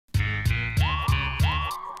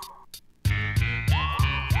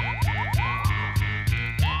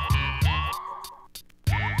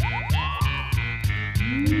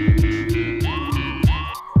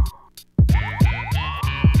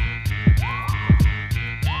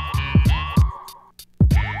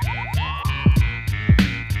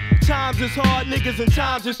is hard, niggas and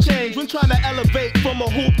times has changed. When trying to elevate from a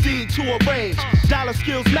hoop D to a range. Dollar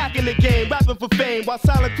Skillz Makin the game, rapping for fame. While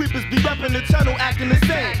silent creepers be repping the tunnel, acting the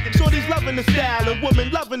same. Shorty's loving the style and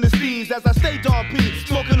women loving the steez. As I stay Don P,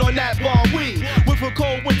 smoking on that bomb weed. With for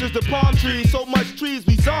cold winters, the palm trees. So much trees,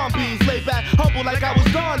 we zombies. Lay back, humble like I was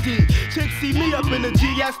Gandhi. Chicks see me up in the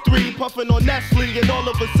GS3, puffing on Nestle. And all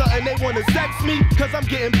of a sudden they wanna sex me. Cause I'm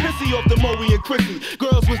getting pissy off the Maury and Chrissy.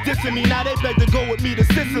 Girls was dissing me, now they beg to go with me to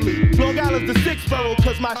Sicily. Long Island's the 6th borough,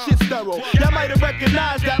 cause my shit's thorough. Y'all might have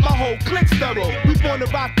recognized that my whole clique's thorough. We born to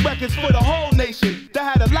rock records for the whole nation.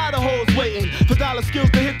 That had a lot of hoes waiting for Dollar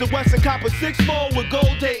Skillz to hit the West and cop a 6-4 with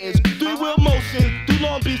gold datings. 3-wheel motion, through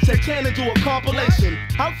Long Beach, take 10 and do a compilation.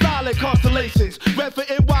 I'm fly like constellations. Red for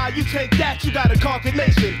NY, you take that, you got a conquered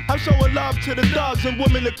nation. I'm showing love to the thugs and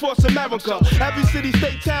women across America. Every city,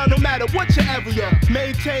 state, town, no matter what your area.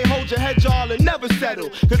 Maintain, hold your head, y'all, and never settle.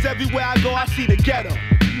 Cause everywhere I go, I see the ghetto.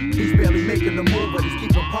 He's barely making a move, but he's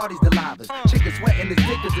keeping parties alive. Chickens sweating his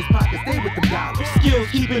dick cause his pockets stay with them dollars.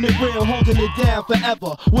 Skillz keeping it real, holding it down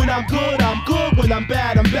forever. When I'm good, I'm good. When I'm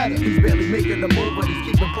bad, I'm better. He's barely making a move, but he's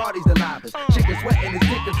keeping parties alive. Chickens sweating his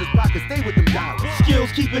dick cause his pockets stay with them dollars.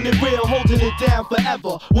 Skillz keeping it real, holding it down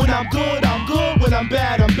forever. When I'm good, I'm good. When I'm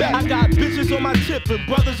bad, I'm better. I got bitches on my tip and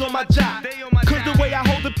brothers on my job. Cause the way I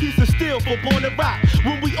hold a piece of steel for born to rock.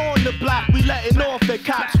 When we on the block, we letting off at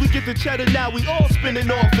cops. We get the cheddar now, we all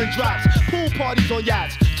spinning off and drops. Pool parties on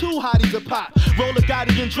yachts, 2 hotties a pop. Roll a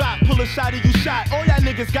Gotti and drop, pull a shotty, you shot. All y'all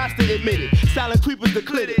niggas got to admit it. Silent creepers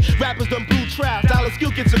declared. Rappers done blue trap, Dollar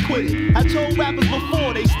Skillz gets acquitted. I told rappers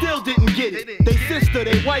before, they still didn't get it. They sister,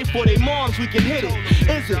 they wife, or they moms, we can hit it.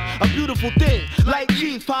 Is it a beautiful thing? Like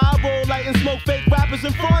Keith, how I roll, light and smoke fake rappers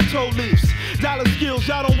in Fronto leaves. Dollar Skillz,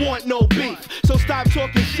 y'all don't want no beef. So stop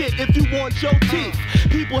talking shit if you want your teeth.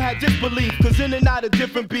 People had disbelief, cause in and out of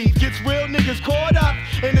different beef. Gets real niggas caught up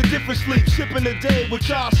in a different sleep. Shipping a day with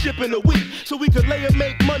y'all shipping a week. So we could lay and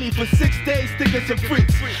make money for 6 days, sticking some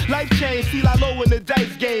freaks. Life change, see I low in the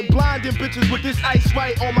dice game. Blinding bitches with this ice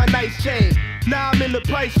right on my nice chain. Now I'm in the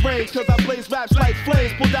price range, cause I blaze raps like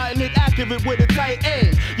flames. Pulled out and hit accurate with a tight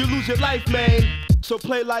aim. You lose your life, man. So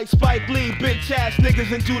play like Spike Lee, bitch ass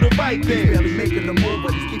niggas, and do the right thing. He's barely making a move,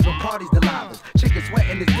 but he's keeping parties alive. Chickens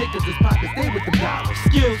sweating his dick cause his pockets stay with them dollars.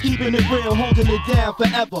 Skillz keeping it real, holding it down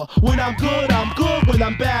forever. When I'm good, I'm good. When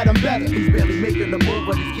I'm bad, I'm better. He's barely making a move,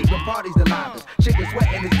 but he's keeping parties alive. Chickens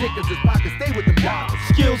sweating his dick cause his pockets stay with them dollars.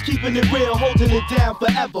 Skillz keeping it real, holding it down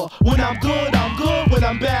forever. When I'm good, I'm good. When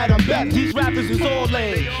I'm bad, I'm better. These rappers is all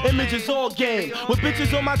lame, images all game. With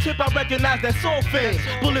bitches on my tip, I recognize that soul fame.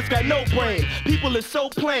 Bullets got no brain, people is so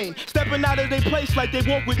plain. Stepping out of their place like they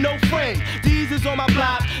walk with no frame. D's is on my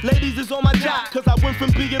block, ladies is on my job. Cause I went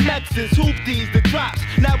from BMXs, hoop D's to drops.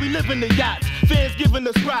 Now we live in the yachts, fans giving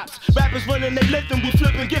us props. Rappers running they lift and we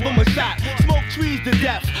flip and give them a shot. Smoke trees to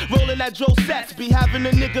death, rolling that dro sets. Be having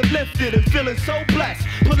a nigga lifted and feeling so blessed.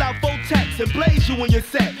 Pull out 4 texts and blaze you in your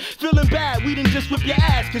set. Feeling bad, we didn't just whip your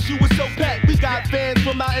ass cause you was so pet. We got fans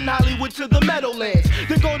from out in Hollywood to the Meadowlands.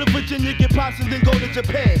 Then go to Virginia, get pops and then go to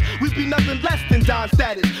Japan. We be nothing less than Don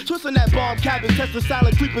status. Twisting that bomb cabbage, test the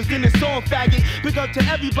silent creepers in this song faggot. Big up to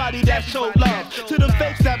everybody that showed love. To them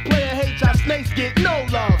fakes that play and hate y'all snakes get no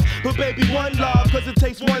love. But baby, one love, cause it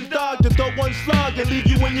takes one thug to throw one slug and leave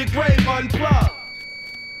you in your grave unplugged.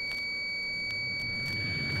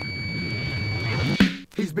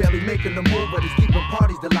 He's barely making a move, but he's keeping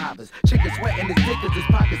parties alive. Chickens sweating his dick cause his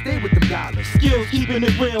pockets stay with them dollars. Skillz keeping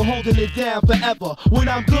it real, holding it down forever. When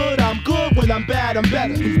I'm good, I'm good. When I'm bad, I'm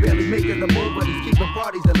better. He's barely making a move, but he's keeping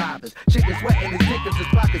parties alive. Chickens sweating his dick cause his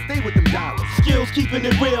pockets stay with them dollars. Skillz keeping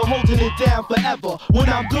it real, holding it down forever. When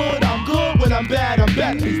I'm good, I'm good. When I'm bad, I'm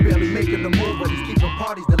better. He's barely making a move, but he's keeping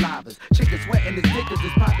parties alive. Chickens sweating his dick cause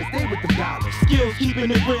his pockets stay with them dollars. Skillz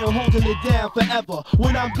keeping it real, holding it down forever.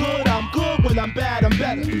 When I'm good, I'm good. When I'm bad, I'm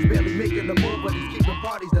better. He's barely making a move, but he's keeping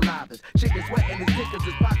parties alive. Chickens sweating his dick cause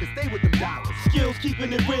his pockets stay with them dollars. Skillz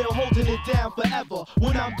keeping it real, holding it down forever.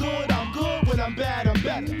 When I'm good, I'm good. When I'm bad, I'm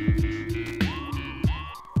better.